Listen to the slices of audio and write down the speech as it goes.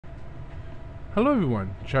Hello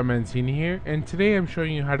everyone, Sean Mancini here, and today I'm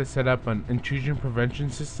showing you how to set up an intrusion prevention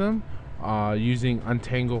system using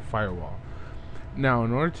Untangle Firewall. Now,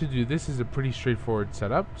 in order to do this is a pretty straightforward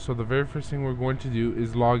setup. So the very first thing we're going to do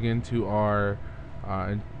is log into our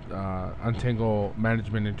Untangle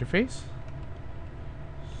management interface.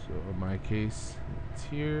 So in my case, it's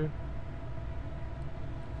here.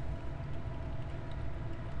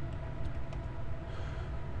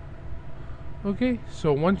 Okay,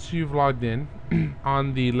 so once you've logged in,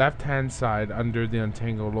 on the left hand side under the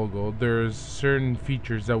Untangle logo, there's certain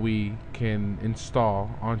features that we can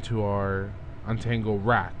install onto our Untangle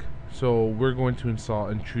rack. So we're going to install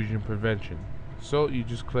intrusion prevention. So you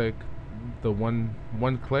just click the one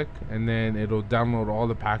click and then it'll download all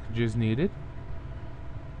the packages needed.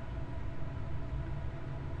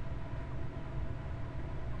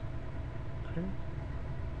 Okay.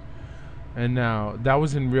 And now that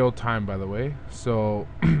was in real time, by the way. So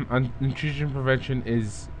intrusion prevention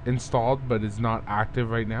is installed but is not active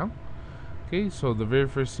right now. Okay, so the very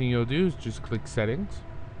first thing you'll do is just click settings,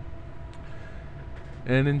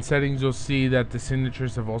 and in settings you'll see that the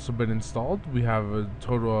signatures have also been installed. We have a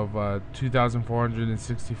total of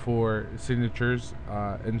 2,464 signatures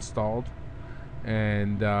installed,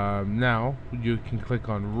 and now you can click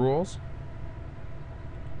on rules,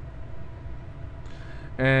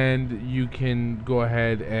 and you can go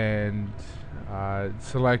ahead and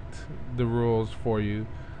select the rules for you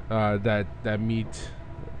that meet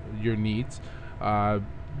your needs.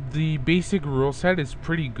 The basic rule set is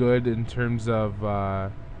pretty good in terms of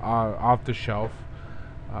off the shelf.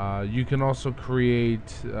 You can also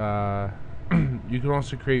create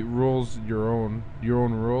rules, your own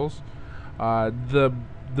rules. The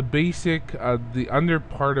basic the under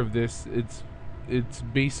part of this, it's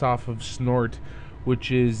based off of Snort,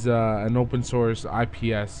 which is an open source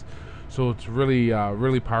IPS. So it's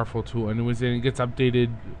really powerful tool. Anyways, and it gets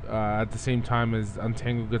updated at the same time as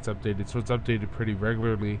Untangle gets updated. So it's updated pretty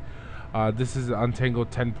regularly. This is Untangle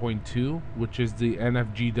 10.2, which is the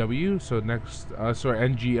NFGW. So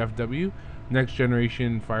NGFW, next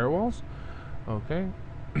generation firewalls. Okay.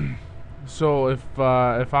 So if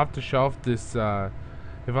off the shelf this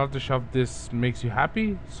makes you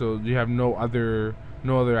happy, so you have no other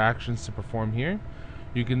actions to perform here,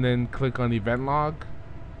 you can then click on event log,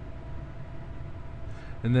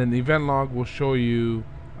 and then event log will show you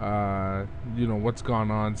what's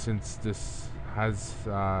gone on since this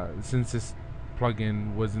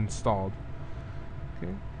plugin was installed.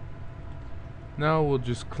 Okay, now we'll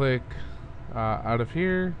just click out of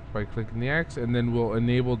here by clicking the X, and then we'll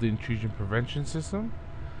enable the intrusion prevention system.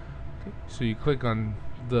 Okay, so you click on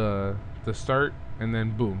the start, and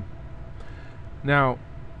then boom. Now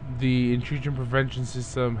the intrusion prevention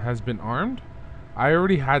system has been armed. I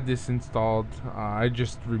already had this installed. I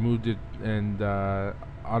just removed it and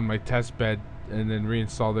on my test bed, and then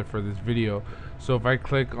reinstalled it for this video. So if I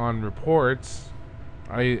click on reports,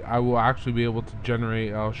 I will actually be able to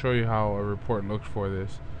generate. I'll show you how a report looks for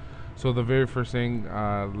this. So the very first thing,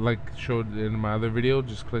 like showed in my other video,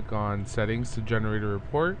 just click on settings to generate a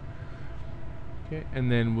report. Okay,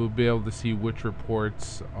 and then we'll be able to see which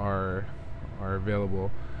reports are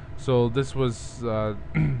available. So this was an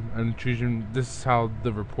intrusion. This is how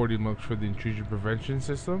the reporting looks for the intrusion prevention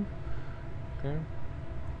system. Okay,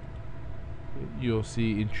 you'll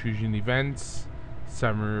see intrusion events,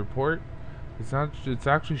 summary report. It's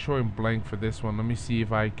actually showing blank for this one. Let me see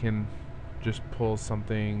if I can just pull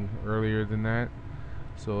something earlier than that.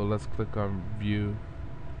 So let's click on view.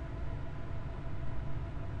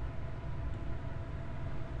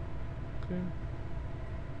 Okay.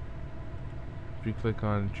 If you click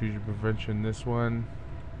on intrusion prevention, this one,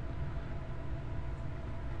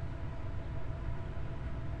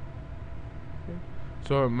 okay.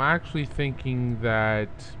 So I'm actually thinking that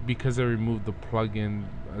because I removed the plugin,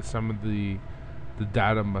 some of the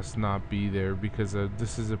data must not be there, because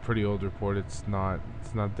this is a pretty old report. It's not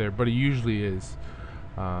there, but it usually is.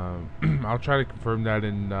 I'll try to confirm that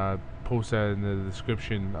and post that in the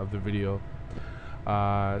description of the video.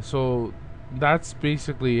 So that's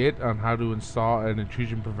basically it on how to install an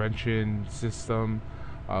intrusion prevention system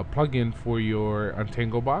plugin for your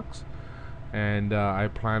Untangle box. And I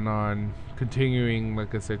plan on continuing,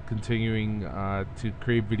 like I said, to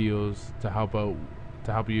create videos to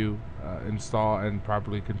help you install and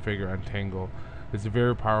properly configure Untangle. It's a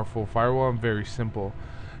very powerful firewall and very simple.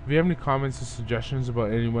 If you have any comments or suggestions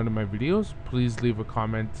about any one of my videos, please leave a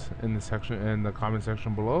comment in the comment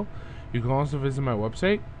section below. You can also visit my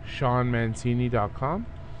website, seanmancini.com,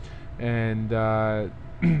 and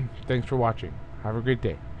thanks for watching. Have a great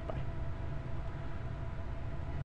day.